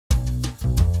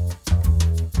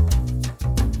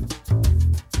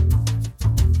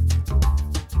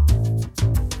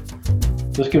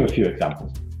Just give a few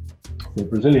examples. So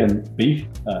Brazilian beef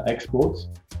exports,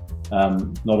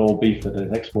 not all beef that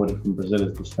is exported from Brazil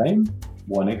is the same.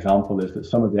 One example is that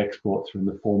some of the exports are in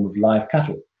the form of live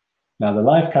cattle. Now, the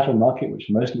live cattle market, which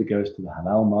mostly goes to the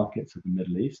halal markets of the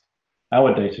Middle East,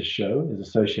 our data show is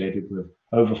associated with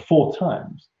over 4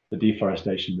 times the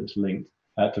deforestation that's linked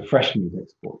to fresh meat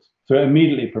exports. So it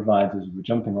immediately provides us with a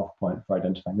jumping off point for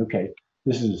identifying, okay,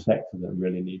 this is a sector that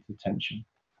really needs attention.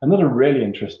 Another really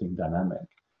interesting dynamic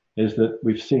is that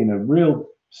we've seen a real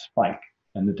spike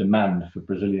in the demand for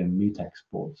Brazilian meat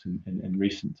exports in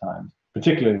recent times,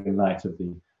 particularly in light of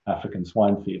the African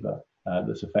swine fever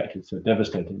that's affected so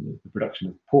devastatingly the production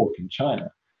of pork in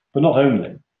China. But not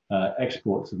only,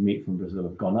 exports of meat from Brazil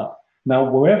have gone up.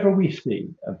 Now, wherever we see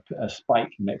a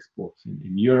spike in exports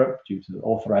in Europe due to the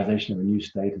authorization of a new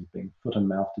state as being foot and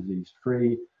mouth disease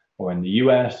free, or in the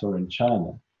US or in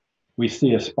China, we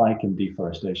see a spike in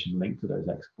deforestation linked to those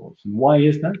exports. And why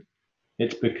is that?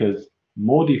 It's because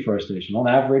more deforestation on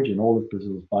average in all of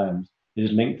Brazil's biomes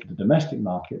is linked to the domestic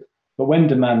market. But when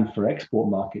demand for export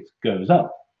markets goes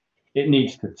up, it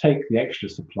needs to take the extra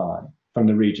supply from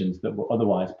the regions that were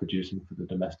otherwise producing for the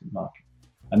domestic market.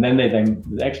 And then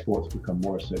the exports become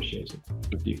more associated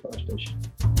with deforestation.